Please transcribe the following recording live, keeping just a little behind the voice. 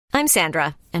I'm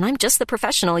Sandra, and I'm just the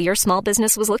professional your small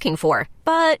business was looking for.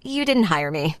 But you didn't hire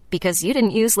me because you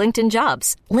didn't use LinkedIn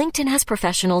Jobs. LinkedIn has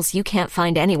professionals you can't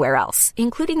find anywhere else,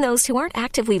 including those who aren't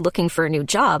actively looking for a new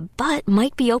job, but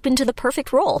might be open to the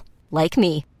perfect role, like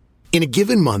me. In a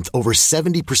given month, over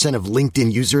 70% of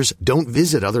LinkedIn users don't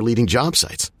visit other leading job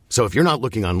sites. So if you're not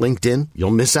looking on LinkedIn,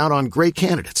 you'll miss out on great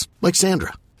candidates like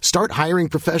Sandra. Start hiring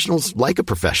professionals like a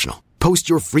professional. Post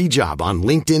your free job on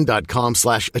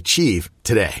linkedin.com/achieve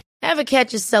today. Ever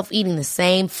catch yourself eating the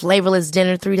same flavorless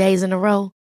dinner 3 days in a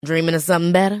row? Dreaming of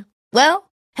something better?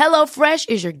 Well, HelloFresh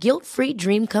is your guilt-free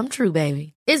dream come true,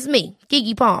 baby. It's me,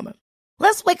 Keke Palmer.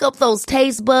 Let's wake up those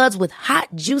taste buds with hot,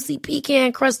 juicy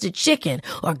pecan-crusted chicken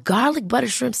or garlic butter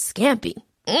shrimp scampi.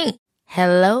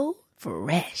 Hello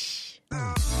Fresh.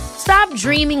 Stop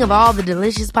dreaming of all the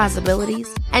delicious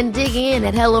possibilities and dig in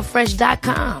at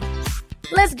HelloFresh.com.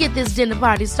 Let's get this dinner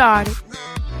party started.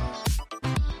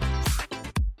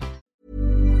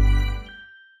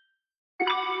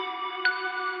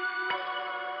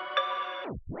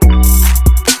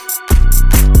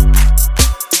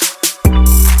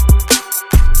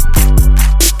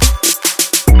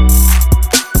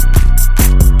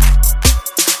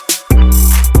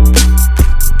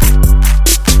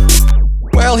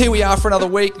 Well, here we are for another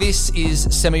week. This is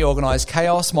Semi-Organised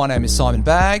Chaos. My name is Simon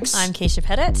Baggs. I'm Keisha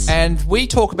Pettit. And we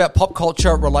talk about pop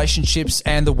culture, relationships,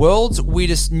 and the world's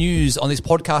weirdest news on this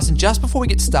podcast. And just before we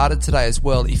get started today as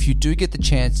well, if you do get the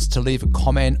chance to leave a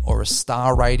comment or a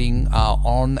star rating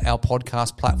on our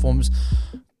podcast platforms,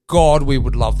 God, we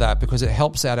would love that because it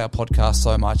helps out our podcast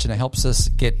so much and it helps us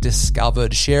get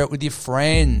discovered. Share it with your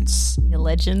friends. Your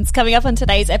legends. Coming up on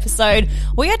today's episode,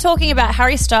 we are talking about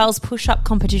Harry Styles' push-up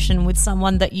competition with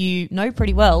someone that you know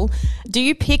pretty well. Do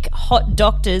you pick hot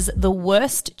doctors, the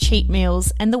worst cheat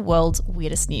meals, and the world's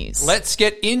weirdest news? Let's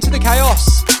get into the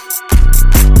chaos.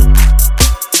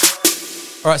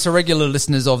 All right, so regular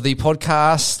listeners of the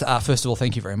podcast, first of all,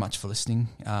 thank you very much for listening.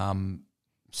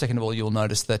 Second of all, you'll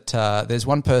notice that there's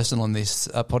one person on this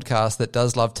podcast that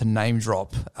does love to name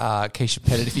drop Keisha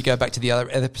Pettit. If you go back to the other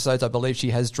episodes, I believe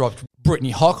she has dropped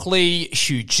Brittany Hockley,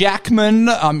 Hugh Jackman,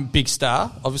 big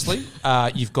star, obviously.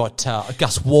 You've got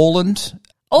Gus Worland.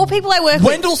 All people I work with.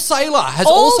 Wendell Saylor has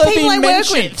also been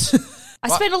mentioned. I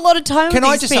spend a lot of time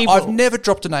with these people. I've never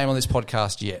dropped a name on this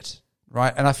podcast yet.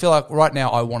 Right, and I feel like right now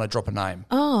I want to drop a name.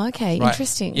 Oh, okay, right?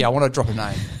 Interesting. Yeah, I want to drop a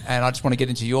name, and I just want to get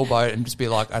into your boat and just be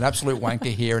like an absolute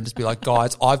wanker here, and just be like,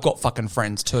 guys, I've got fucking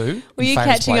friends too. Were you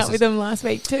catching up with them last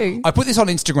week too? I put this on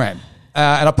Instagram,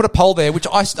 and I put a poll there, which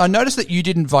I noticed that you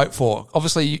didn't vote for.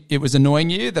 Obviously, it was annoying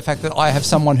you the fact that I have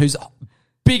someone who's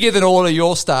bigger than all of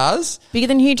your stars. Bigger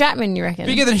than Hugh Jackman, you reckon?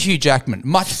 Bigger than Hugh Jackman.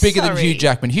 Much bigger than Hugh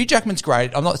Jackman. Hugh Jackman's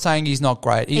great. I'm not saying he's not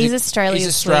great. He's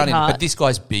Australian, but this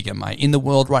guy's bigger, mate. In the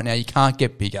world right now, you can't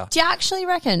get bigger. Do you actually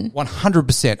reckon?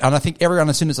 100%. And I think everyone,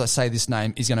 as soon as I say this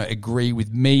name, is going to agree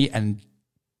with me and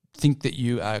think that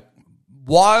you are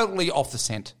wildly off the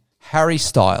scent. Harry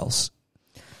Styles.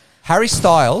 Harry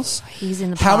Styles. He's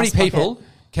in the How many pocket. people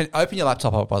can open your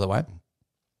laptop up, by the way?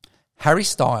 Harry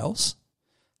Styles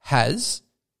has,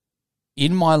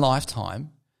 in my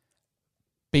lifetime,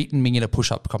 beaten me in a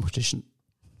push-up competition.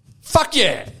 Fuck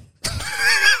yeah!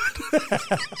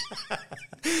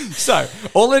 So,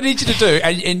 all I need you to do,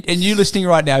 and you listening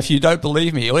right now, if you don't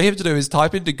believe me, all you have to do is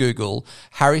type into Google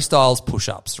Harry Styles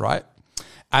push-ups, right?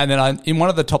 And then in one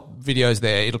of the top videos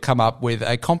there, it'll come up with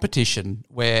a competition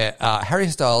where Harry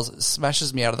Styles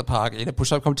smashes me out of the park in a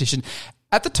push-up competition.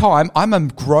 At the time, I'm a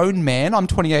grown man. I'm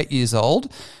 28 years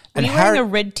old. Were you wearing a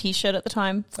red T-shirt at the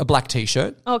time? A black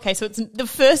T-shirt. Okay, so it's the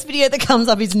first video that comes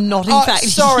up is not in fact.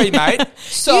 Sorry, mate.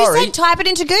 Sorry. You said type it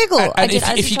into Google. And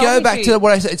if you go back to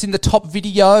what I said, it's in the top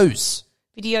videos.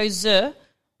 Videos.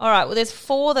 All right. Well, there's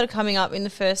 4 that are coming up in the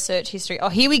first search history. Oh,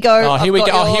 here we go. Here we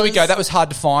go. That was hard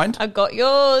to find. I've got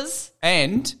yours.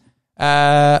 And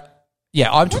I'm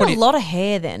 20. A lot of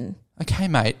hair then. Okay,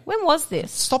 mate. When was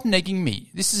this? Stop negging me.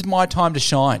 This is my time to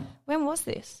shine. When was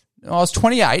this? I was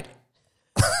 28.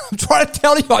 I'm trying to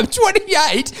tell you, I'm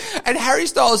 28, and Harry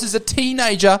Styles is a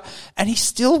teenager, and he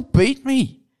still beat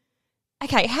me.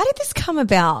 Okay, how did this come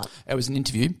about? It was an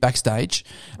interview backstage.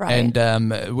 Right. And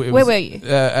where were you?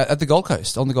 At the Gold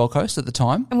Coast, on the Gold Coast at the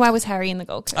time. And why was Harry in the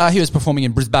Gold Coast? He was performing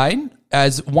in Brisbane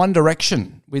as One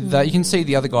Direction. With you can see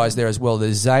the other guys there as well.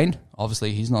 There's Zayn.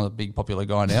 Obviously, he's not a big popular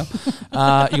guy now.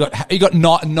 You got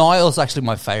Niall's actually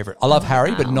my favourite. I love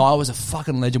Harry, but Niall was a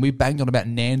fucking legend. We banged on about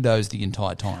Nando's the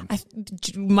entire time.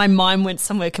 My mind went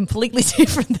somewhere completely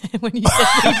different there when you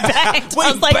said we banged. We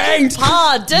I was like, banged.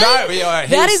 Hard, dude. No,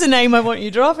 that is a name I want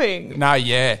you dropping. No,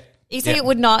 yeah. You think it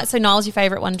would not? So Niall's your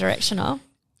favourite One Directioner?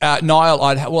 Niall,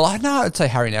 I'd say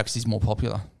Harry now because he's more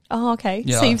popular. Oh, okay.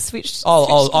 You So know. you've switched. I'm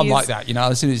switched gears. like that, you know.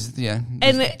 As soon as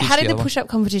And how did the push-up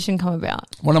competition come about?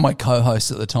 one of my co-hosts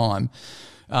at the time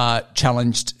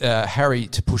challenged Harry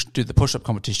to do the push-up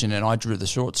competition, and I drew the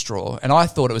short straw. And I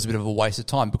thought it was a bit of a waste of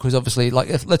time because obviously,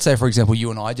 like, let's say, for example,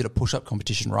 you and I did a push-up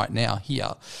competition right now here.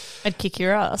 I'd kick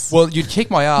your ass. Well, you'd kick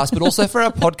my ass, but also for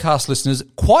our podcast listeners,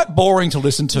 quite boring to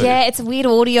listen to. Yeah, it's a weird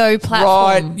audio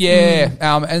platform. Right, yeah.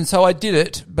 And so I did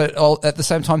it, but at the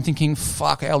same time thinking,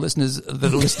 fuck, our listeners that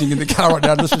are listening in the car right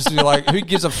now, listening to like, who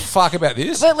gives a fuck about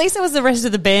this? But at least it was the rest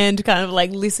of the band kind of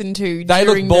like listened to. They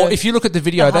look during bored. the- If you look at the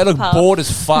video, the they look huff puff. bored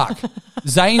as fuck.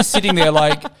 Zane's sitting there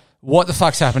like, what the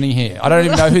fuck's happening here? I don't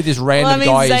even know who this random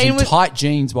guy is in tight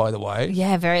jeans, by the way.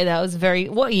 Yeah, that was very.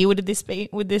 What year would this have been?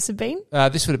 This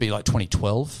would have been like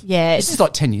 2012. Yeah, This is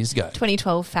like 10 years ago.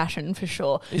 2012 fashion for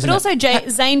sure. Isn't but also, it?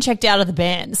 Zane checked out of the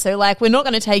band, so like we're not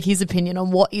going to take his opinion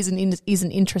on what isn't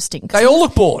interesting. 'Cause They all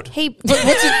look bored. He- But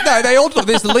what's it? No, they all look.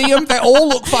 There's Liam. They all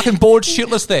look fucking bored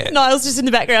shitless there. Niall's just in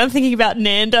the background thinking about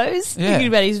Nando's, Yeah. thinking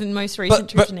about his most recent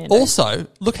trip But to Nando's. also,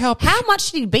 look how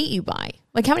Much did he beat you by?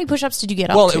 Like, how many push-ups did you get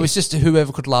up well, to? it was just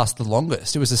whoever could last the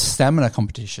longest. It was a stamina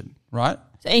competition, right?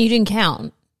 And you didn't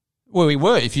count. Well, we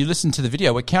were. If you listen to the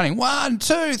video, we're counting 1,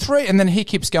 2, 3, and then he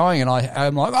keeps going, and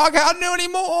I'm like, I can't do any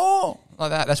more.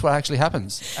 Like that. That's what actually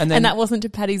happens. And then And that wasn't to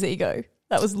Paddy's ego.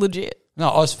 That was legit. no,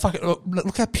 I was fucking.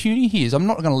 Look how puny he is. I'm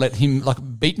not going to let him like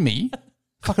beat me.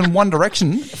 Fucking One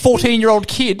Direction, 14-year-old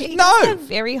kid. He No. does have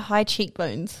very high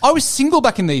cheekbones. I was single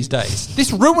back in these days.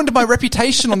 This ruined my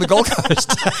reputation on the Gold Coast.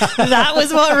 That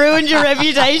was what ruined your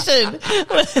reputation.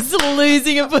 Was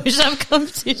losing a push-up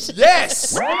competition.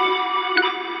 Yes.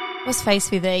 I was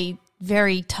faced with a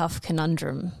very tough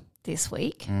conundrum this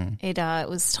week. It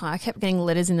was time. I kept getting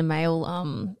letters in the mail,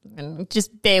 and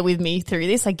just bear with me through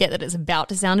this. I get that it's about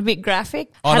to sound a bit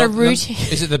graphic. Had a routine.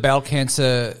 Is it the bowel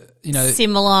cancer? You know,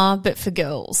 Similar, but for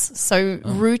girls. So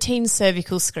routine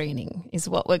cervical screening is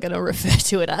what we're going to refer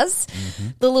to it as.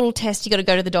 The little test you got to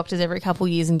go to the doctors every couple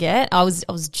of years and get. I was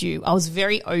due. I was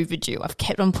very overdue. I've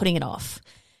kept on putting it off.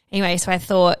 Anyway, so I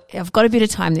thought, I've got a bit of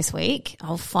time this week.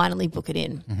 I'll finally book it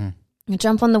in. I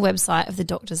jump on the website of the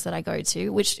doctors that I go to,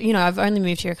 which, you know, I've only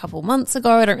moved here a couple of months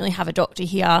ago. I don't really have a doctor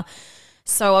here.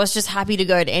 So I was just happy to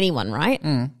go to anyone, right?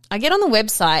 I get on the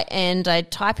website and I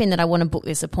type in that I want to book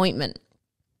this appointment.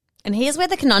 And here's where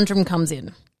the conundrum comes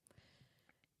in.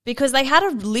 Because they had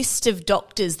a list of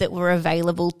doctors that were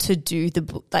available to do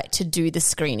the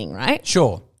screening, right?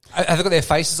 sure. Have they got their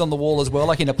faces on the wall as well,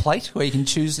 like in a plate where you can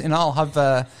choose? And I'll have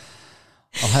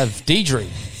Deidre.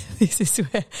 This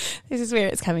is where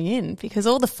it's coming in, because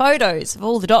all the photos of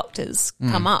all the doctors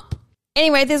come up.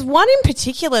 Anyway, there's one in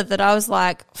particular that I was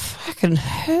like, fucking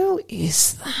who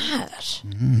is that?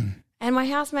 And my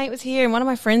housemate was here and one of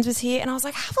my friends was here, and I was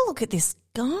like, have a look at this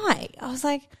guy. I was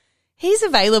like, he's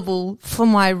available for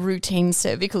my routine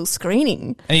cervical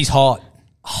screening. And he's hot.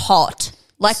 Hot.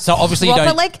 Like, So obviously you proper,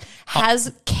 don't- like,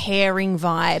 has caring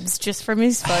vibes just from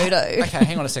his photo. Okay,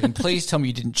 hang on a second. Please tell me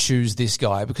you didn't choose this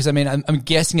guy, because I mean, I'm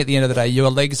guessing at the end of the day, your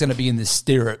leg's going to be in the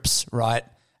stirrups, right?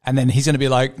 And then he's going to be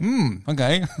like,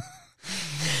 okay.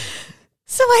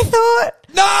 So I thought,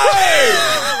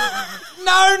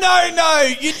 No,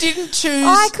 you didn't choose.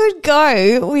 I could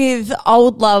go with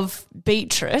old love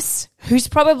Beatrice, who's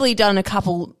probably done a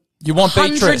couple. You want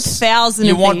Beatrice. 100,000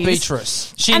 You of want these.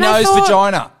 Beatrice. She And I knows thought-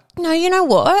 vagina. No, you know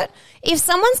what? If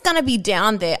someone's going to be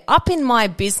down there up in my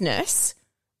business,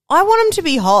 I want them to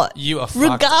be hot. You are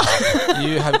fucked. Regard-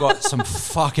 You have got some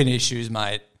fucking issues,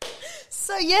 mate.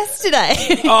 So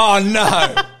yesterday, Oh,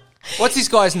 no. What's this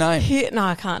guy's name? no,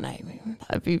 I can't name him.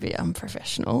 That'd be a bit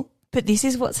unprofessional. But this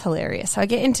is what's hilarious. So I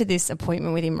get into this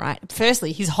appointment with him, right?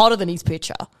 Firstly, he's hotter than his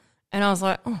picture. And I was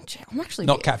like, oh, gee, I'm actually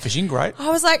Not catfishing, great. I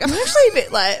was like, I'm actually a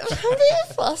bit like, I'm a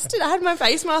bit flustered. I had my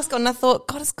face mask on and I thought,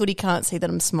 God, it's good he can't see that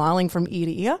I'm smiling from ear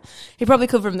to ear. He probably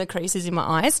could from the creases in my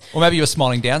eyes. Or maybe you were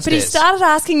smiling But downstairs. he started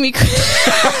asking me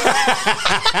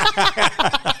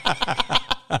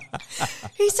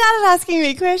He started asking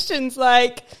me questions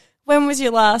like, when was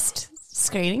your last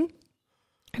screening?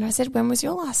 And I said, when was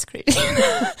your last screening?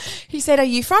 He said, are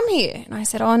you from here? And I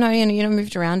said, oh, no, you know,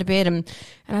 moved around a bit. And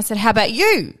I said, how about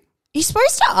you? Are you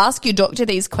supposed to ask your doctor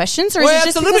these questions? Or is it just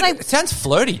it's a little because bit, it sounds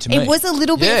flirty to me. It was a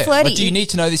little bit Yeah. flirty. Like, do you need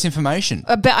to know this information?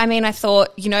 But I mean, I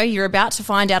thought, you know, you're about to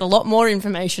find out a lot more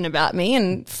information about me,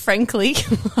 and frankly,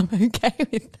 I'm okay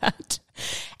with that.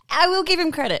 I will give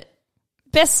him credit.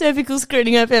 Best cervical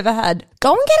screening I've ever had.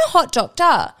 Go and get a hot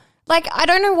doctor. Like, I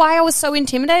don't know why I was so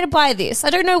intimidated by this. I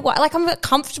don't know why. Like, I'm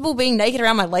comfortable being naked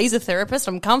around my laser therapist.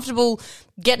 I'm comfortable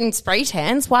getting spray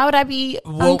tans. Why would I be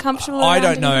uncomfortable? I around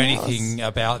don't know anything else? anything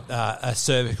about a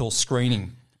cervical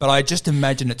screening, but I just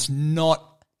imagine it's not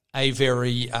a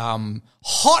very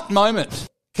hot moment.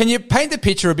 Can you paint the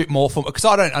picture a bit more for me? Because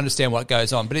I don't understand what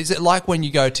goes on. But is it like when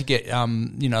you go to get,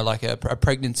 like a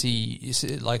pregnancy, is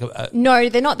it like No,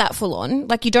 they're not that full on.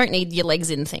 Like, you don't need your legs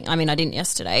in thing. I mean, I didn't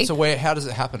yesterday. So how does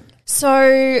it happen?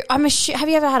 So have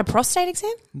you ever had a prostate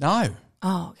exam? No.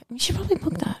 Oh, okay. You should probably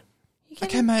book that.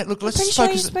 Okay, mate. Look, let's just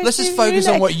Pretty sure focus. you're Let's just supposed to focus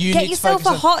do on that. what you Get need to yourself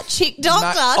focus a on. hot chick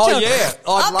doctor. Oh yeah,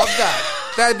 I'd love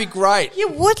that. That'd be great. You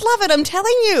would love it. I'm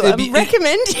telling you. I'm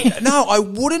recommending. No, I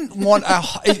wouldn't want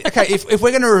if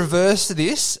we're going to reverse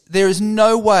this, there is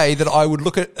no way that I would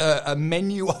look at a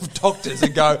menu of doctors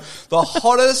and go, the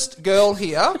hottest girl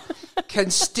here can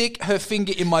stick her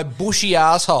finger in my bushy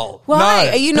asshole. Why?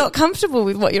 No. Are you not comfortable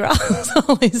with what your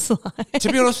asshole is like?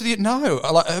 To be honest with you, no.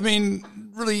 I mean,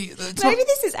 really. Maybe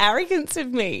this is arrogance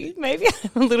of me. Maybe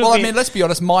I'm a little Well, bit. I mean, let's be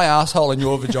honest. My asshole and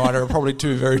your vagina are probably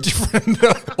two very different.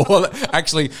 Or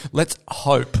actually, let's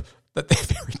hope that they're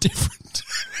very different.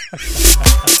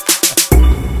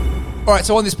 All right,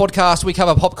 so on this podcast, we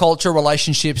cover pop culture,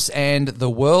 relationships, and the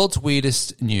world's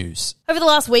weirdest news. Over the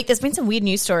last week, there's been some weird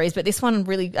news stories, but this one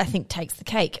really, I think, takes the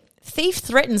cake. Thief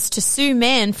threatens to sue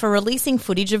man for releasing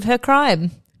footage of her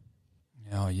crime.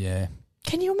 Oh, yeah.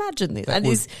 Can you imagine this?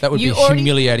 That would be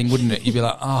humiliating, wouldn't it? You'd be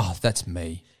like, oh, that's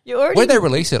me. Where'd they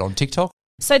release it? On TikTok?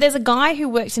 So there's a guy who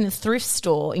works in a thrift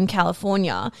store in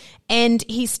California, and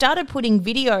he started putting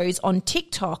videos on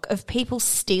TikTok of people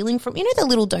stealing from, the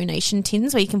little donation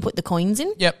tins where you can put the coins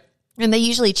in? Yep. And they're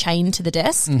usually chained to the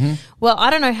desk. Mm-hmm. Well, I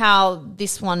don't know how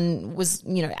this one was,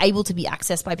 able to be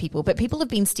accessed by people, but people have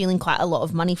been stealing quite a lot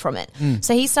of money from it.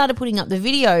 So he started putting up the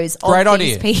videos Great of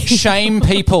idea. these people. Shame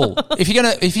people.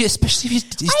 Especially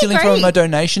if you're stealing from a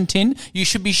donation tin, you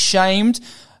should be shamed.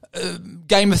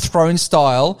 Game of Thrones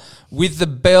style, with the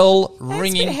bell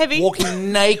ringing,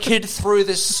 walking naked through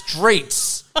the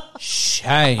streets.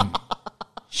 Shame.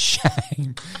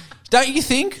 Don't you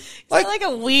think? Like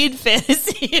a weird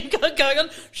fantasy you've got going on.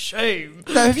 Shame.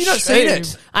 No, have you not seen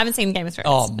it? I haven't seen Game of Thrones.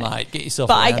 Oh, mate, get yourself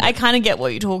But around I kind of get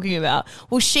what you're talking about.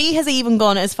 Well, she has even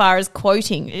gone as far as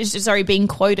being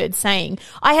quoted saying,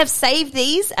 I have saved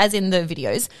these, as in the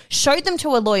videos, showed them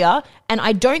to a lawyer, and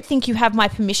I don't think you have my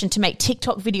permission to make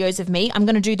TikTok videos of me. I'm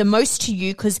going to do the most to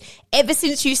you because ever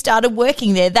since you started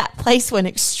working there, that place went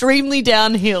extremely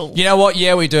downhill. You know what?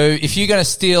 Yeah, we do. If you're going to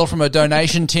steal from a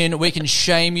donation tin, we can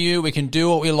shame you. We can do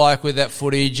what we like with that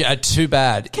footage. Too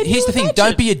bad. Here's the thing.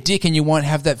 Don't be a dick and you won't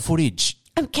have that footage.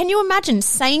 Can you imagine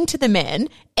saying to the man,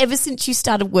 ever since you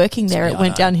started working there, it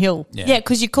went downhill? Yeah,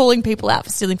 because you're calling people out for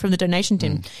stealing from the donation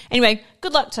tin. Anyway,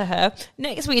 good luck to her.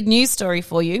 Next weird news story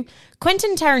for you.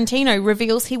 Quentin Tarantino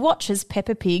reveals he watches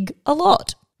Peppa Pig a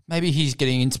lot. Maybe he's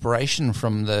getting inspiration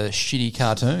from the shitty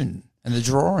cartoon and the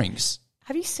drawings.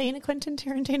 Have you seen a Quentin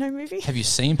Tarantino movie? Have you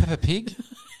seen Peppa Pig?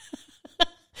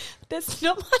 There's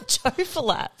not much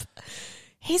overlap.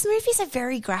 His movies are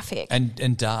very graphic.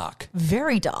 And dark.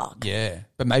 Very dark. Yeah.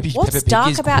 But maybe What's Peppa Pig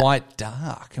dark is quite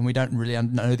dark and we don't really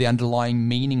know the underlying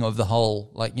meaning of the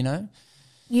whole,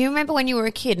 You remember when you were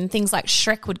a kid and things like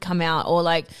Shrek would come out or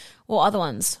what other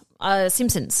ones?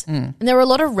 Simpsons. And there were a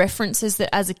lot of references that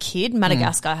as a kid,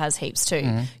 Madagascar has heaps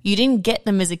too. You didn't get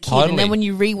them as a kid. Totally. And then when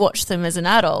you rewatch them as an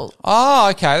adult. Oh,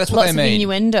 okay. That's what they mean. Lots of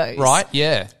innuendos. Right,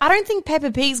 yeah. I don't think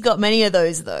Peppa Pig's got many of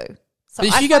those though. So but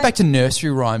if you go back to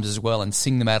nursery rhymes as well and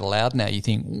sing them out aloud now, you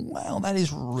think, wow, that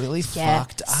is really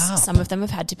fucked up. Some of them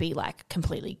have had to be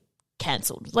completely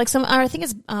cancelled. I think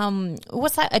it's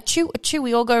what's that? A chew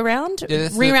we all go round? Yeah,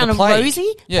 Reround of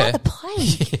Rosie? Yeah. The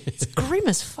plague. It's grim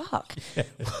as fuck. Yeah.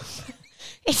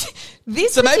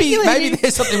 So maybe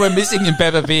there's something we're missing in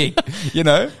Peppa Pig, I don't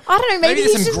know. Maybe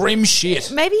there's some grim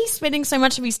shit. Maybe he's spending so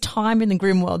much of his time in the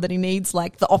grim world that he needs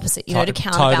the opposite, to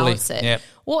counterbalance it. Yep.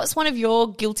 What's one of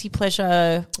your guilty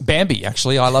pleasure? Bambi,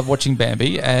 actually. I love watching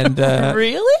Bambi. And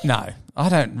really? No, I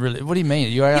don't really. What do you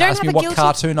mean? You ask me what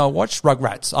cartoon I watch?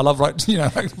 Rugrats. I love Do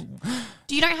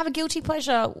you don't have a guilty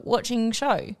pleasure watching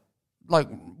show? Like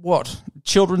what?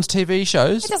 Children's TV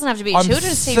shows? It doesn't have to be a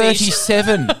children's TV show. I'm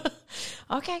 37.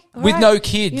 Okay. With no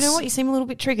kids. You know what? You seem a little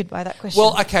bit triggered by that question.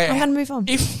 Well, okay. I'm going to move on.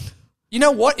 You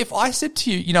know what? If I said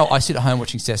to you, I sit at home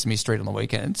watching Sesame Street on the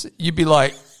weekends, you'd be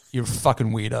like, you're a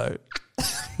fucking weirdo.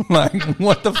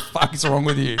 What the fuck is wrong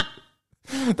with you?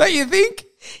 Don't you think?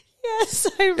 Yes.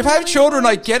 If I have children,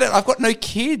 I get it. I've got no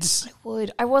kids. I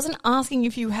would. I wasn't asking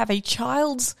if you have a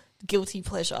child's guilty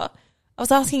pleasure. I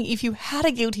was asking if you had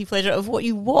a guilty pleasure of what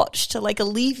you watch to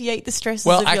alleviate the stresses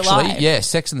of your life. Well, actually, yeah,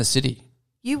 Sex and the City.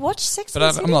 You watch Sex and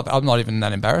the City? But I'm not even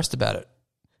that embarrassed about it.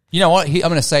 You know what? I'm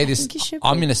going to say this.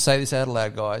 I'm going to say this out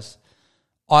loud, guys.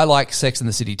 I like Sex and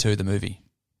the City 2, the movie.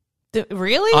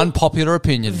 Really? Unpopular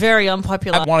opinion. Very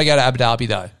unpopular. I want to go to Abu Dhabi,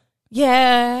 though.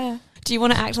 Yeah. Do you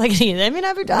want to act like any of them in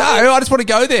Abu Dhabi? No, I just want to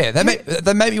go there. They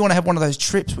make me want to have one of those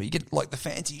trips where you get like the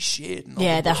fancy shit. And all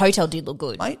Yeah, the the hotel did look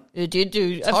good. Mate. It did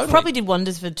do. Totally. It probably did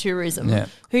wonders for tourism. Yeah.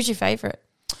 Who's your favourite?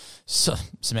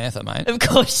 Samantha, mate. Of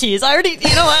course she is. I don't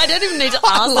even need to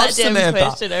ask that damn Samantha.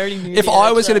 question. I already knew. If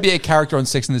I was going to be a character on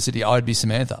Sex and the City, I'd be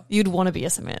Samantha. You'd want to be a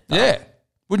Samantha. Yeah.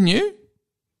 Wouldn't you?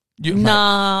 Mate.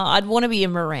 Nah, I'd want to be a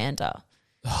Miranda.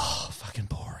 Oh, fucking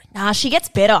boring. Nah, she gets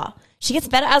better. She gets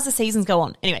better as the seasons go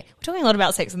on. Anyway, we're talking a lot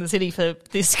about Sex and the City for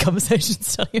this conversation,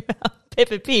 starting about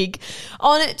Peppa Pig.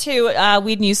 On to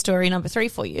weird news story number 3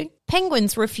 for you.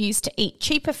 Penguins refuse to eat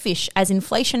cheaper fish as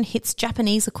inflation hits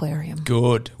Japanese aquarium.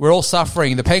 Good. We're all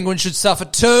suffering. The penguins should suffer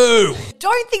too.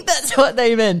 Don't think that's what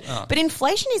they meant. But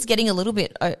inflation is getting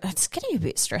it's getting a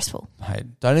bit stressful. Hey,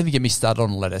 don't even get me started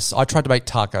on lettuce. I tried to make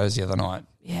tacos the other night.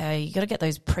 Yeah, you got to get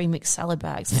those pre-mixed salad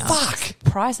bags now. Fuck.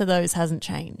 Price of those hasn't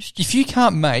changed. If you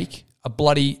can't make a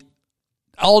bloody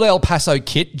old El Paso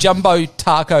kit, jumbo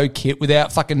taco kit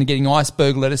without fucking getting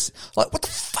iceberg lettuce, like what the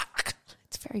fuck?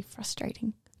 It's very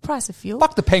frustrating. Price of fuel.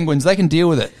 Fuck the penguins. They can deal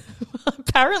with it.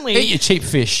 Apparently, Eat your cheap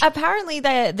fish. Apparently,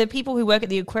 the people who work at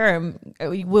the aquarium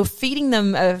were feeding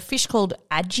them a fish called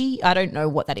aji. I don't know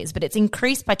what that is, but it's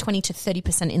increased by 20 to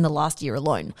 30% in the last year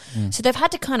alone. So they've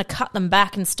had to kind of cut them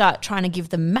back and start trying to give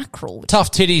them mackerel.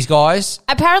 Tough titties, guys.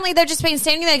 Apparently, they've just been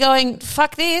standing there going,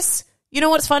 fuck this. You know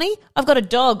what's funny? I've got a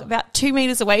dog about 2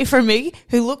 meters away from me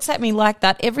who looks at me like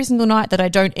that every single night that I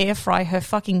don't air fry her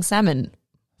fucking salmon.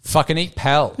 Fucking eat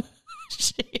pal.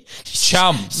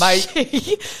 Chum,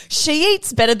 mate. She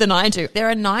eats better than I do. There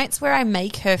are nights where I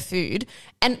make her food,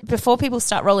 and before people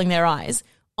start rolling their eyes,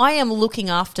 I am looking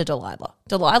after Delilah.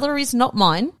 Delilah is not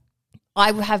mine.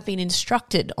 I have been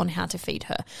instructed on how to feed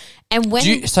her. And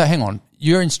when So hang on,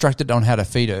 you're instructed on how to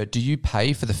feed her. Do you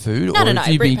pay for the food? No, or no,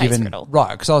 have you Brit been pays given for it all.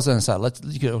 Right, because I was going to say,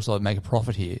 you could also make a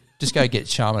profit here. Just go get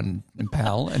Chum and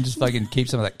Pal and just fucking keep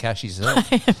some of that cash yourself.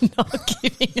 I am not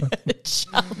giving her the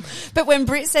chum. But when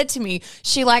Britt said to me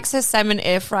she likes her salmon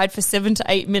air fried for 7 to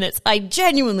 8 minutes, I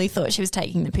genuinely thought she was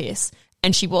taking the piss.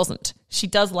 And she wasn't. She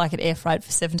does like it air fried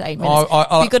for 7 to 8 minutes.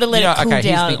 You've got to let it cool down.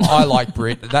 Here's the thing. I like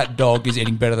Brit. That dog is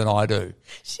eating better than I do.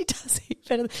 She does eat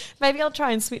better. Maybe I'll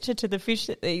try and switch her to the fish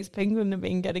that these penguins have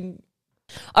been getting.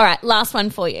 All right, last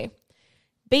one for you.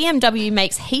 BMW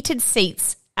makes heated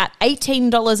seats at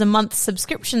 $18 a month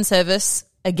subscription service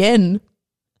again.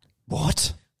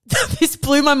 What? This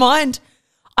blew my mind.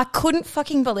 I couldn't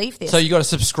fucking believe this. So you got to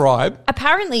subscribe.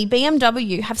 Apparently,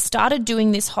 BMW have started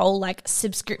doing this whole like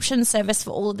subscription service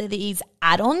for all of these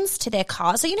add-ons to their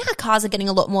cars. So you know how cars are getting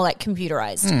a lot more like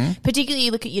computerized, particularly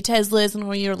you look at your Teslas and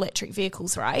all your electric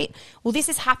vehicles, right? Well, this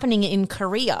is happening in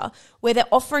Korea where they're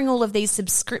offering all of these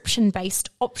subscription-based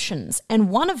options. And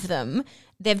one of them,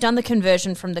 they've done the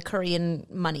conversion from the Korean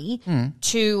money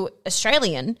to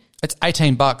Australian It's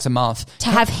 $18 a month. to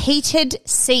have heated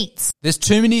seats. There's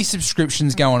too many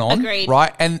subscriptions going on. Agreed.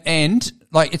 Right? And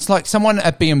like it's like someone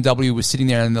at BMW was sitting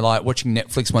there and they're like watching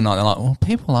Netflix one night. They're like, well,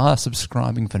 people are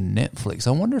subscribing for Netflix.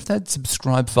 I wonder if they'd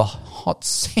subscribe for hot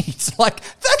seats. Like,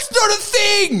 that's not a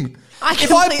thing.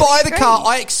 If I buy the car,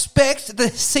 I expect the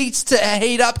seats to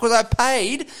heat up because I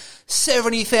paid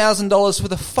 $70,000 for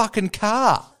the fucking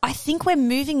car. I think we're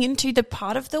moving into the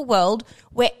part of the world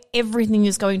where everything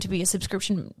is going to be a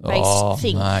subscription-based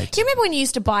thing. Mate. Do you remember when you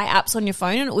used to buy apps on your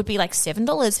phone and it would be like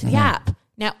 $7 for the app?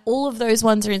 Now, all of those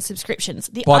ones are in subscriptions.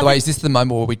 By the way, is this the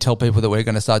moment where we tell people that we're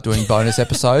going to start doing bonus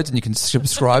episodes and you can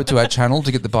subscribe to our channel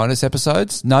to get the bonus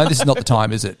episodes? No, this is not the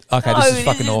time, is it? Okay, this is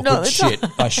fucking awkward. Shit,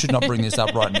 I should not bring this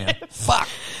up right now. Fuck.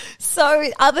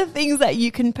 So other things that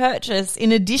you can purchase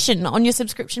in addition on your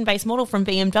subscription-based model from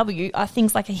BMW are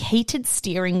things like a heated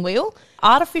steering wheel,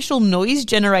 artificial noise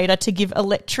generator to give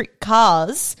electric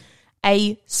cars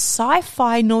a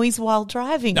sci-fi noise while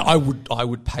driving. No, I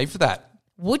would pay for that.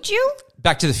 Would you?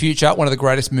 Back to the Future, one of the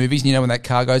greatest movies. You know when that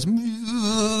car goes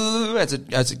as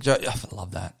I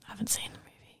love that. I haven't seen the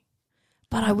movie.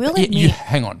 But I will admit.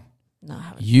 Hang on. No, I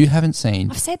haven't. You haven't seen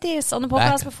I've said this on the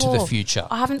Back podcast before. to the Future.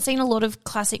 I haven't seen a lot of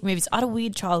classic movies. I had a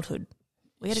weird childhood.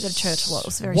 We had to go to church a lot. It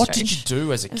was very What strange. did you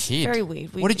do as a It was kid? very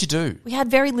weird. What did you do? We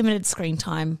had very limited screen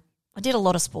time. I did a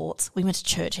lot of sports. We went to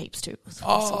church heaps too. It was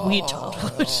a weird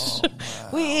childhood.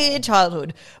 Weird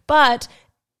childhood. But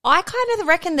I kind of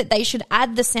reckon that they should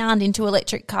add the sound into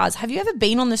electric cars. Have you ever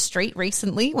been on the street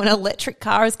recently when an electric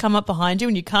car has come up behind you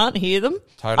and you can't hear them?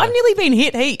 Totally. I've nearly been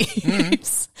hit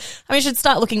heaps. I mean, I should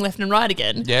start looking left and right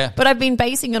again. Yeah. But I've been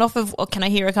basing it off of, can I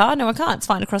hear a car? No, I can't. It's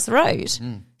fine across the road.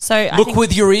 So I Look think,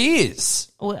 with your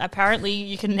ears. well, apparently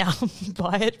you can now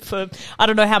buy it for, I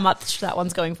don't know how much that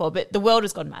one's going for, but the world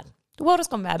has gone mad. The world has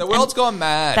gone mad. The world's And gone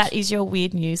mad. that is your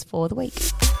weird news for the week.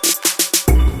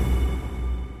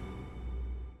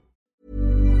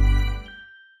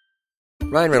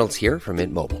 Ryan Reynolds here from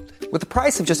Mint Mobile. With the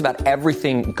price of just about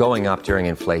everything going up during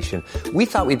inflation, we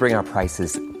thought we'd bring our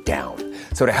prices down.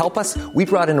 So to help us, we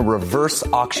brought in a reverse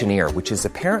auctioneer, which is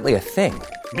apparently a thing.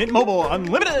 Mint Mobile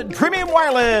Unlimited Premium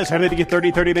Wireless. How to get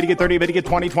 30, 30, bit to get 30, bit to get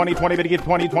 20, 20, 20, bit to get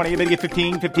 20, 20, bit to get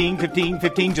 15, 15, 15,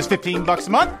 15, just $15 a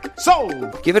month?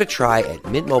 Sold! Give it a try at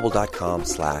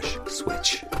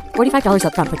mintmobile.com/switch. $45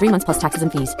 up front for 3 months plus taxes and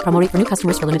fees. Promo rate for new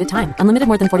customers for limited time. Unlimited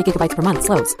more than 40 gigabytes per month.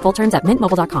 Slows full terms at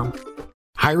mintmobile.com.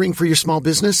 Hiring for your small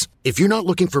business? If you're not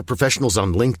looking for professionals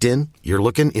on LinkedIn, you're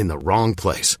looking in the wrong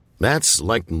place. That's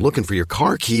like looking for your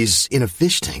car keys in a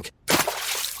fish tank.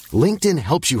 LinkedIn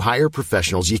helps you hire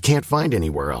professionals you can't find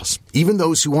anywhere else, even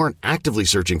those who aren't actively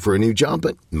searching for a new job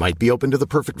but might be open to the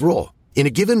perfect role. In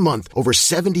a given month, over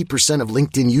 70% of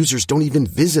LinkedIn users don't even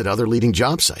visit other leading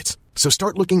job sites. So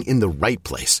start looking in the right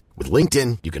place. With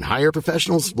LinkedIn, you can hire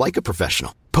professionals like a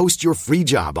professional. Post your free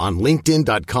job on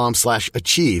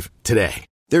linkedin.com/achieve today.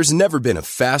 There's never been a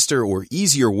faster or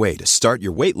easier way to start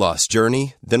your weight loss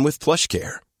journey than with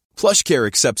PlushCare. PlushCare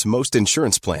accepts most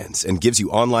insurance plans and gives you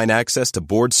online access to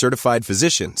board-certified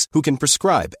physicians who can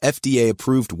prescribe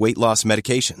FDA-approved weight loss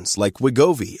medications like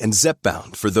Wegovy and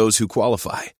Zepbound for those who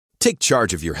qualify. Take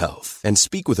charge of your health and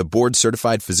speak with a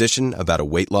board-certified physician about a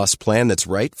weight loss plan that's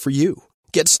right for you.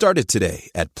 Get started today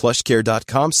at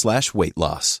plushcare.com/weight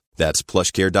loss. That's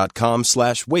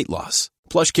plushcare.com/weight loss.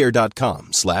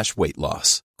 plushcare.com/weight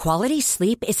loss. Quality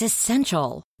sleep is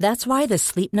essential. That's why the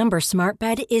Sleep Number Smart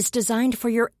Bed is designed for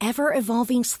your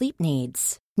ever-evolving sleep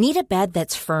needs. Need a bed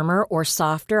that's firmer or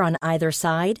softer on either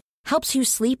side? Helps you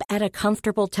sleep at a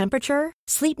comfortable temperature?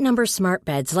 Sleep Number Smart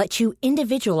Beds let you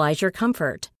individualize your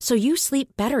comfort, so you sleep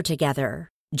better together.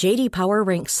 J.D. Power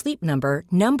ranks Sleep Number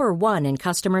 #1 in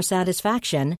customer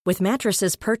satisfaction with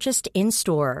mattresses purchased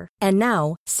in-store. And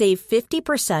now, save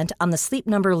 50% on the Sleep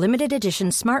Number Limited Edition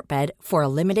Smart Bed for a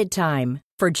limited time.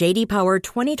 For J.D. Power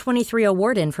 2023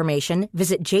 award information,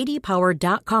 visit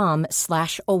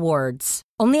jdpower.com/awards.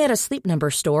 Only at a Sleep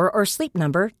Number store or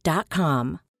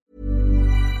sleepnumber.com.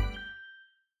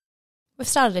 We've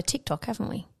started a TikTok, haven't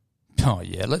we? Oh,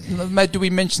 yeah. Do we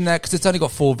mention that? Because it's only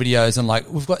got 4 videos and,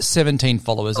 we've got 17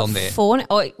 followers on there. 4.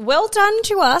 Oh, well done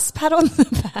to us. Pat on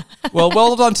the back.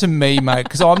 Well done to me, mate,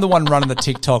 because I'm the one running the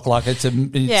TikTok. It's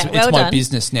my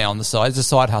business now on the side. It's a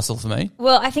side hustle for me.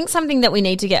 Well, I think something that we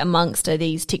need to get amongst are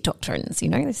these TikTok trends.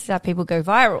 This is how people go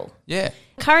viral. Yeah.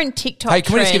 Current TikTok Hey,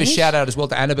 can we just give a trend- shout out as well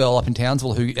to Annabelle up in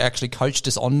Townsville, who actually coached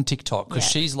us on TikTok, because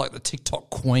she's like the TikTok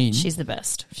queen. She's the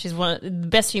best. She's one of the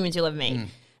best humans you'll ever meet.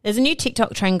 There's a new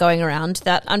TikTok trend going around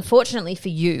that, unfortunately for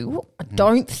you, I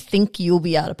don't think you'll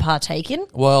be able to partake in.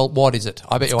 Well, what is it?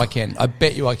 I bet you I can.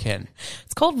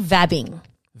 It's called vabbing.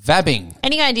 Vabbing.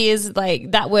 Any ideas,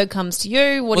 that word comes to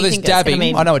you? What do you think there's that's going dabbing. to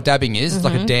mean? I know what dabbing is. It's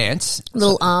like a dance.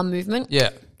 Little arm movement.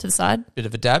 Yeah. To the side. Bit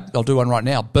of a dab. I'll do one right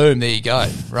now. Boom, there you go.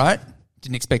 Right?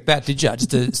 Didn't expect that, did you?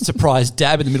 Just a surprise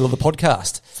dab in the middle of the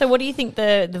podcast. So what do you think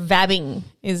the vabbing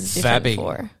is different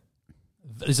for?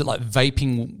 Is it like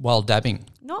vaping while dabbing?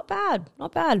 Not bad.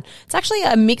 It's actually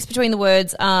a mix between the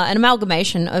words, an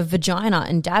amalgamation of vagina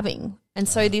and dabbing. And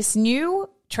so this new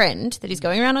trend that is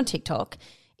going around on TikTok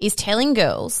is telling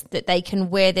girls that they can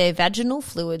wear their vaginal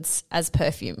fluids as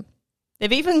perfume.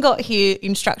 They've even got here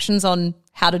instructions on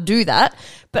how to do that.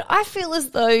 But I feel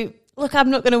as though, look, I'm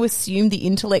not going to assume the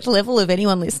intellect level of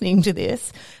anyone listening to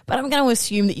this, but I'm going to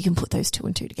assume that you can put those 2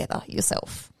 and 2 together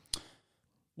yourself.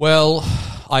 Well,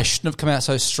 I shouldn't have come out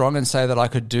so strong and say that I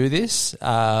could do this,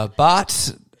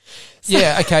 but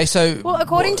yeah, okay. So, well,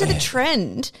 according to the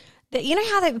trend, you know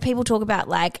how people talk about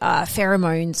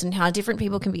pheromones and how different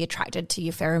people can be attracted to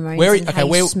your pheromones. Where are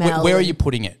you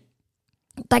putting it?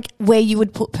 Where you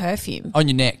would put perfume on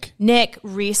your neck,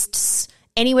 wrists.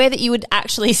 Anywhere that you would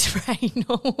actually spray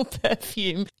normal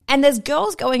perfume. And there's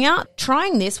girls going out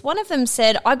trying this. One of them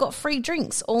said, I got free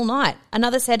drinks all night.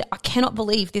 Another said, I cannot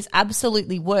believe this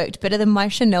absolutely worked better than my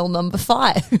Chanel No.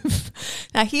 5.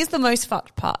 Now, here's the most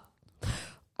fucked part.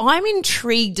 I'm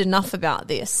intrigued enough about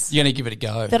this. You're going to give it a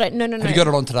go. No. Have you got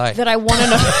it on today? That I want to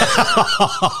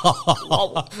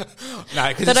know. No,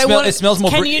 because it smells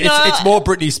more. It's more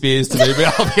Britney Spears to me.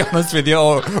 But I'll be honest with you,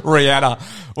 or Rihanna,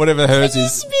 whatever hers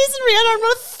is. Spears and Rihanna. I'm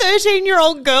not a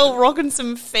 13-year-old girl rocking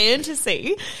some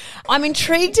fantasy. I'm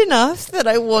intrigued enough that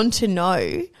I want to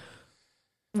know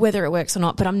whether it works or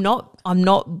not. But I'm not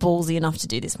ballsy enough to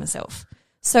do this myself.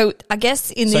 So I guess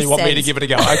in this sense... So you want me to give it a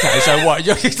go? Okay, so what?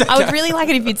 I would really like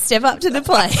it if you'd step up to the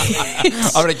plate.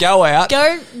 I'm going to go out.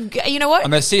 You know what?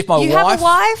 I'm going to see if my wife... You have a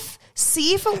wife?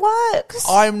 See if it works.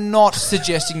 I'm not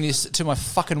suggesting this to my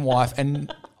fucking wife,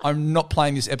 and I'm not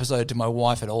playing this episode to my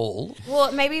wife at all.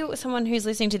 Well, maybe someone who's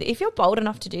listening to this, if you're bold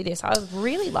enough to do this, I would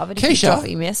really love it if you drop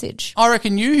a message. I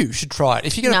reckon you should try it.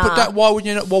 If you're going to put that, why would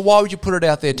you? Why would you put it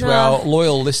out there to our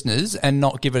loyal listeners and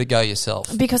not give it a go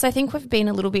yourself? Because I think we've been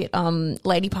a little bit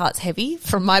lady parts heavy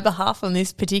from my behalf on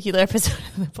this particular episode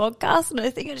of the podcast, and I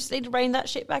think I just need to rein that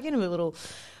shit back in a little.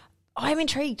 I'm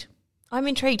intrigued. I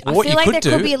feel like there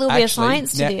could be a little bit of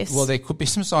science to this. Well, there could be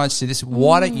some science to this.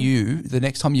 Why don't you, the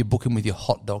next time you book in with your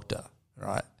hot doctor,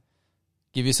 right,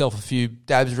 give yourself a few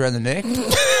dabs around the neck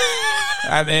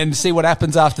and then see what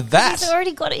happens after that.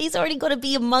 He's already got to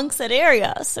be amongst that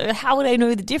area. So how would I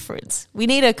know the difference? We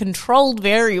need a controlled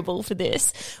variable for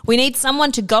this. We need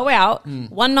someone to go out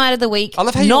one night of the week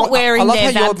not wearing their I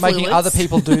love how you're fluids. making other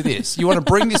people do this. You want to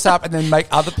bring this up and then make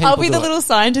other people I'll be do the it. little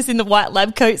scientist in the white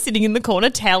lab coat sitting in the corner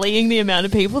tallying the amount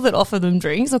of people that offer them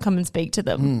drinks or come and speak to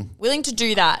them. Willing to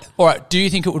do that. All right, do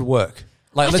you think it would work?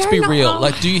 Like, let's be real.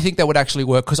 Like, do you think that would actually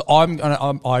work? Because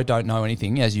I don't know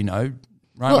anything, as you know,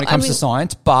 right, when it comes to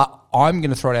science, but I'm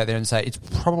going to throw it out there and say it's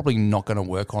probably not going to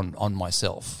work on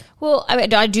myself. Well,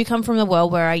 I do come from the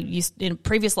world where in a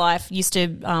previous life, used to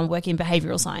work in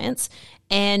behavioural science,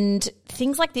 and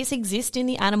things like this exist in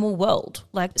the animal world.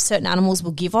 Like certain animals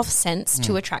will give off scents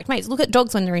to attract mates. Look at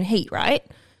dogs when they're in heat, right?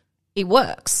 It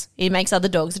works. It makes other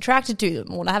dogs attracted to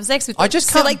them, want to have sex with them. I just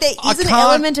can't. So, like, there is an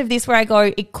element of this where I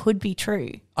go, it could be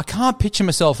true. I can't picture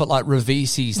myself at like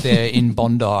Ravisi's there in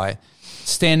Bondi,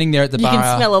 standing there at the bar. You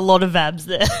can smell a lot of abs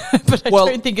there, but I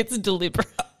don't think it's deliberate.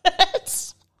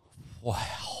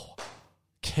 Wow.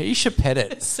 Keisha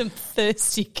Pettit. Some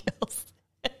thirsty girls.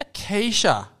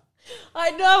 Keisha.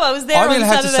 I know, I was there I'm on going to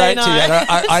have to say Saturday it to you. night.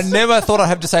 And I never thought I'd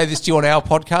have to say this to you on our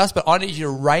podcast, but I need you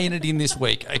to rein it in this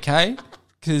week, okay?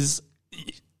 Because...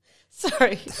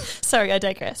 Sorry, I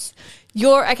digress.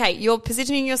 You're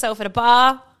positioning yourself at a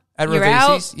bar. At you're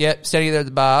Ravisi's, out. yeah, standing there at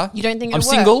the bar. You don't think I'm it'll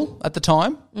single work? at the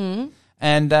time,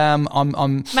 and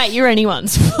I'm Mate, you're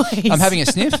anyone's, please. I'm having a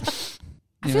sniff.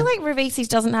 I feel like Ravisi's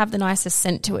doesn't have the nicest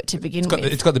scent to it to begin with.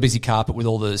 It's got the busy carpet with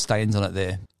all the stains on it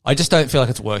there. I just don't feel like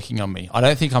it's working on me. I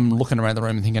don't think I'm looking around the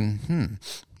room and thinking,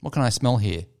 what can I smell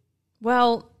here?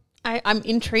 Well, I'm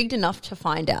intrigued enough to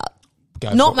find out.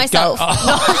 Not myself.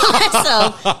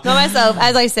 Not myself.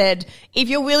 As I said, if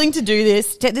you're willing to do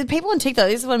this, the people on TikTok,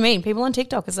 this is what I mean. People on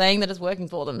TikTok are saying that it's working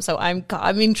for them. So I'm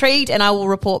intrigued and I will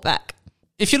report back.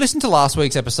 If you listened to last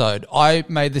week's episode, I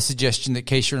made the suggestion that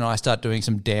Keisha and I start doing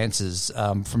some dances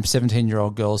from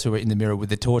 17-year-old girls who are in the mirror with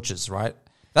their torches, right?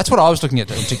 That's what I was looking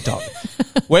at on TikTok.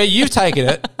 Where you've taken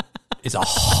it is a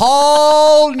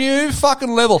whole new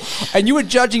fucking level. And you were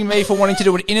judging me for wanting to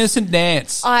do an innocent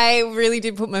dance. I really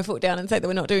did put my foot down and say that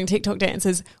we're not doing TikTok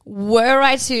dances. Were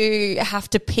I to have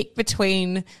to pick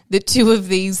between the two of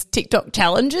these TikTok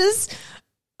challenges,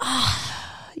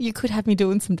 you could have me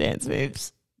doing some dance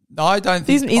moves. I don't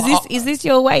think... Is this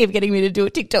your way of getting me to do a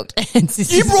TikTok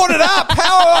dance? You brought it up.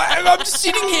 I'm just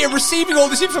sitting here receiving all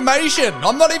this information.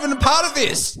 I'm not even a part of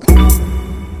this.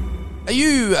 Are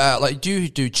you do you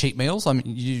do cheat meals? Like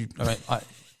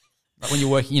when you're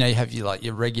working, you have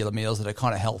your regular meals that are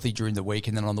kind of healthy during the week,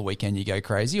 and then on the weekend you go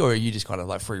crazy, or are you just kind of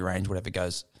like free range, whatever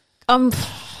goes?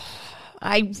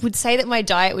 I would say that my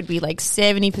diet would be like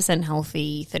 70%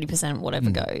 healthy, 30% whatever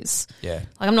goes. Yeah.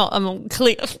 Like I'm not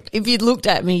clear. If you'd looked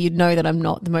at me, you'd know that I'm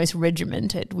not the most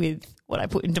regimented with what I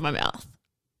put into my mouth.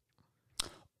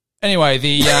 Anyway,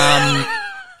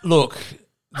 look,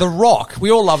 The Rock,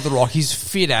 we all love The Rock. He's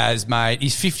fit as, mate.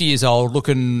 He's 50 years old,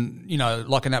 looking,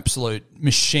 like an absolute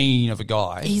machine of a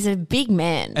guy. He's a big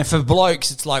man. And for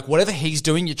blokes, it's like whatever he's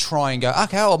doing, you try and go,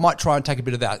 okay, I might try and take a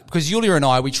bit of that. Because Yulia and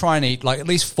I, we try and eat like at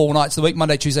least 4 nights a week,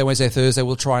 Monday, Tuesday, Wednesday, Thursday,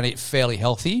 we'll try and eat fairly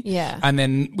healthy. Yeah. And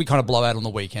then we kind of blow out on the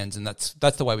weekends, and that's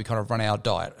the way we kind of run our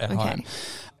diet at home.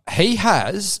 He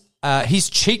has his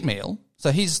cheat meal.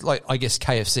 So he's like, I guess,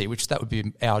 KFC, which that would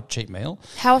be our cheat meal.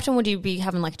 How often would you be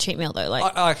having like a cheat meal though?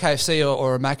 Like KFC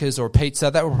or a Macca's or a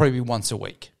pizza, that would probably be once a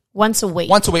week. Once a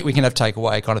week? Once a week we can have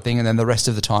takeaway kind of thing, and then the rest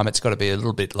of the time it's got to be a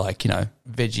little bit like,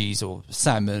 veggies or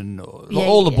salmon or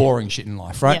all the boring shit in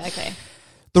life, right? Yeah, okay.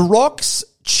 The Rock's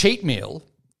cheat meal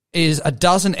is a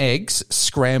dozen eggs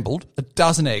scrambled. A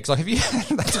dozen eggs. Like,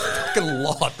 that's a fucking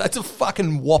lot. That's a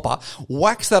fucking whopper.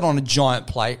 Whacks that on a giant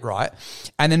plate, right?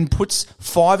 And then puts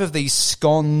 5 of these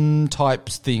scone type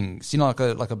things.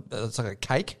 It's like a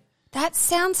cake. That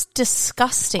sounds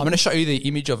disgusting. I'm going to show you the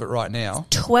image of it right now.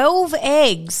 12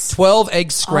 eggs. 12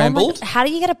 eggs scrambled. How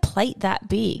do you get a plate that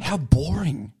big? How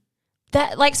boring.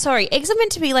 Eggs are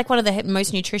meant to be like one of the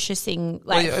most nutritious things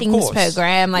course. per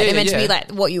gram. Like, Yeah, they're meant to yeah. be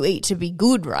like what you eat to be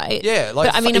good, right? Yeah,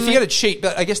 if you're going to cheat,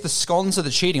 but I guess the scones are the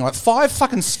cheating. Like 5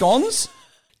 fucking scones?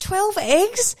 12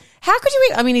 eggs? How could you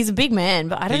eat? I mean, he's a big man,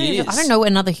 but I don't know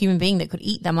another human being that could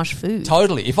eat that much food.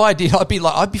 Totally. If I did, I'd be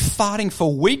farting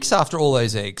for weeks after all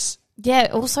those eggs. Yeah.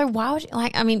 Also, why would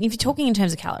if you're talking in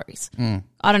terms of calories,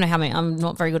 I don't know how many. I'm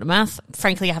not very good at math.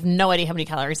 Frankly, I have no idea how many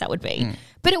calories that would be.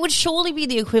 But it would surely be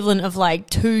the equivalent of like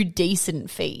 2 decent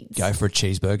feeds. Go for a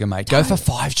cheeseburger, mate. Go for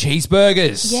 5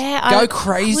 cheeseburgers. Yeah. Go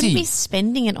crazy. I wouldn't be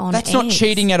spending it on That's eggs. not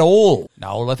cheating at all.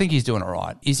 No, well, I think he's doing all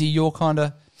right. Is he your kind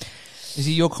of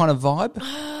vibe?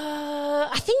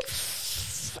 I think.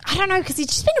 I don't know, because he's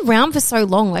just been around for so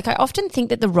long. Like, I often think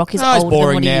that The Rock is older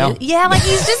boring than what now. he is. Yeah, like,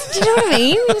 he's just, do you know what I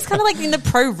mean? He was kind of like in the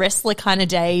pro wrestler kind of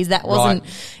days. That wasn't,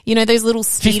 those little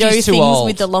Speedo 50's too things old.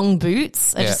 with the long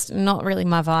boots are Yeah. just not really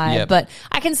my vibe. Yep. But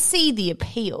I can see the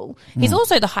appeal. He's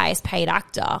also the highest paid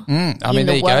actor I mean, in there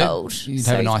the you world. go. You'd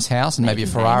So have a nice house and maybe a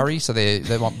making Ferrari, so they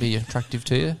might be attractive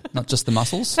to you, not just the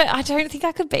muscles. But I don't think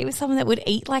I could be with someone that would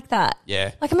eat like that.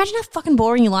 Yeah. Like, imagine how fucking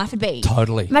boring your life would be.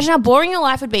 Totally. Imagine how boring your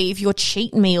life would be if your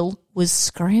cheat meal was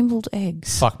scrambled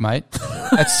eggs. Fuck, mate.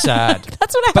 That's sad.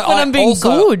 That's what happens when I'm being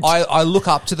good. I look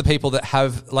up to the people that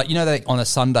have, like, they on a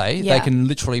Sunday, Yeah. they can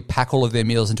literally pack all of their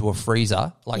meals into a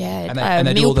freezer. Like, Yeah, and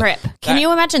they do meal all the- prep. Can that-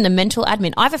 you imagine the mental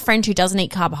admin? I have a friend who doesn't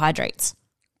eat carbohydrates.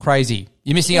 Crazy.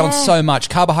 You're missing out on so much.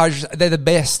 Carbohydrates, they're the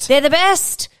best. They're the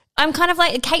best. I'm kind of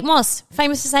like Kate Moss,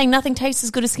 famous for saying nothing tastes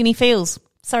as good as skinny feels.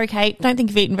 Sorry, Kate. Don't think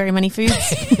you've eaten very many foods.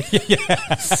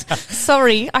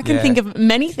 Sorry. I can think of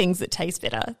many things that taste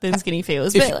better than skinny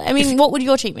feels. But, what would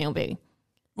your cheat meal be?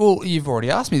 Well, you've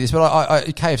already asked me this, but I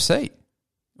KFC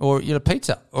or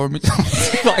pizza or like, No,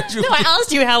 I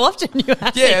asked you how often you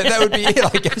have yeah, that would be it.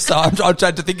 I guess so. I'm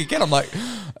trying to think again. I'm like,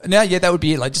 now, that would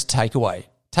be it. Like, just takeaway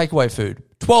food.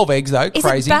 12 eggs though, Is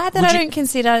crazy. it bad that I don't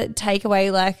consider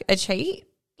takeaway like a cheat?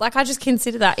 Like, I just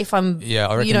consider that if I'm, Yeah,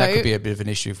 I reckon that could be a bit of an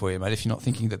issue for you, mate. If you're not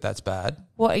thinking that that's bad,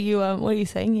 What are you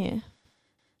saying here?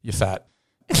 you're fat.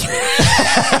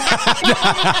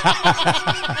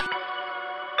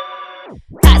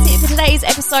 That's it for today's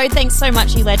episode. Thanks so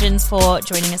much, you legends, for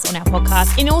joining us on our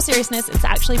podcast. In all seriousness, it's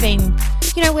actually been,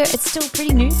 it's still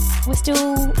pretty new. We're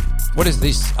still, What is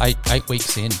this? 8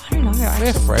 weeks in. I don't know.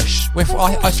 We're fresh.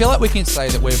 I feel like we can say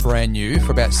that we're brand new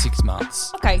for about 6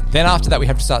 months. Okay. Then after that, we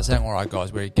have to start saying, all right,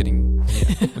 guys, we're getting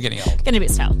old. Getting a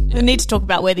bit stale. We need to talk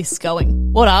about where this is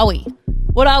going. What are we?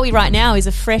 What Are We Right Now is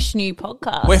a fresh new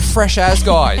podcast. We're fresh as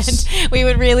guys. And we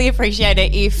would really appreciate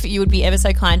it if you would be ever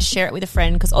so kind to share it with a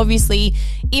friend, because obviously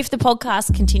if the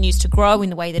podcast continues to grow in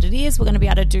the way that it is, we're going to be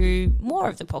able to do more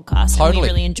of the podcast. Totally. And we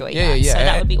really enjoy that. Yeah. So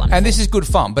that would be wonderful. And this is good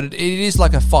fun, but it is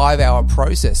like a 5-hour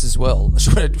process as well.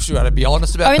 Should I be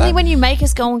honest about that? Only when you make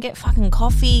us go and get fucking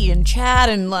coffee and chat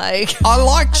and like... I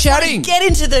like chatting. Get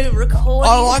into the recording.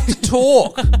 I like to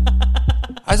talk.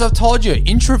 As I've told you,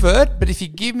 introvert, but if you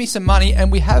give me some money,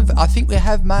 and I think we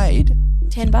have made...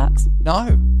 $10?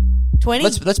 No. 20?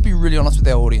 Let's be really honest with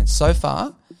our audience. So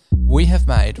far, we have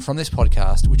made, from this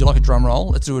podcast, would you like a drum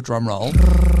roll? Let's do a drum roll.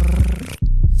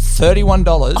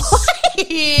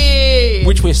 $31,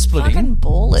 which we're splitting. Fucking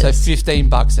ballers. So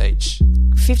 $15 each.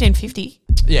 $15.50.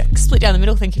 Yeah. Split down the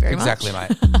middle, thank you very Exactly, much.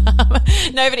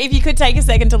 mate. No, but if you could take a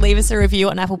second to leave us a review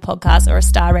on Apple Podcasts or a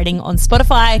star rating on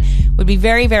Spotify, we'd be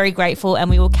very, very grateful, and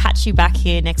we will catch you back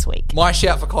here next week. My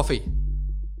shout for coffee.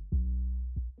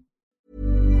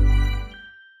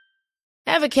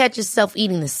 Ever catch yourself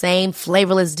eating the same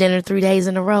flavorless dinner 3 days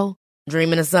in a row?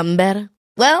 Dreaming of something better?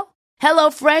 Well,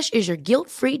 HelloFresh is your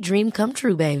guilt-free dream come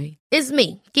true, baby. It's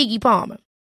me, Keke Palmer.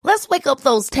 Let's wake up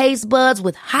those taste buds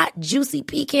with hot, juicy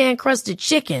pecan-crusted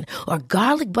chicken or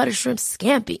garlic butter shrimp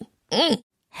scampi.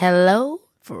 Hello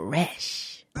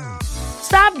Fresh.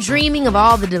 Stop dreaming of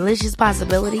all the delicious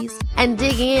possibilities and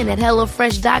dig in at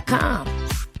HelloFresh.com.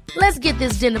 Let's get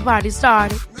this dinner party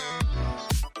started.